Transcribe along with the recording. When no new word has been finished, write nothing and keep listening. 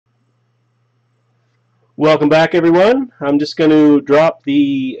Welcome back, everyone. I'm just going to drop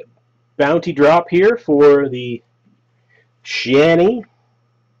the bounty drop here for the Shani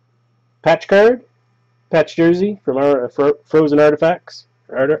patch card, patch jersey from our Frozen Artifacts,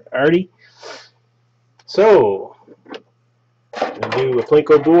 Artie. So, I'm going to do a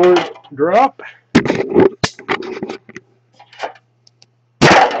Plinko board drop.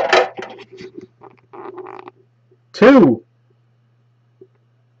 Two.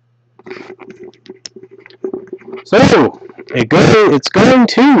 So, it's going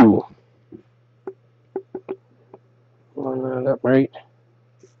to. Line that up right.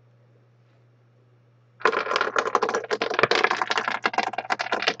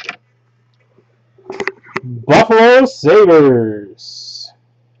 Buffalo Sabres.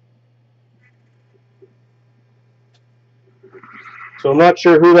 So I'm not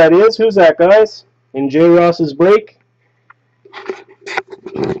sure who that is. Who's that, guys? In J. Ross's break.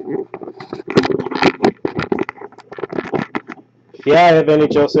 Yeah, I have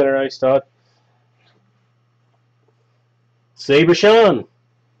NHL Center Ice, Todd. Saber Sean.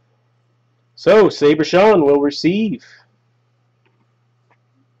 So, Saber Sean will receive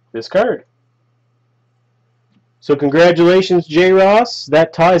this card. So, congratulations, J. Ross.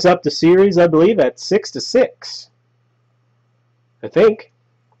 That ties up the series, I believe, at 6-6. I think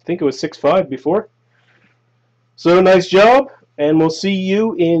it was 6-5 before. So, nice job, and we'll see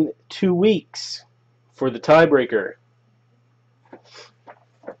you in 2 weeks for the tiebreaker.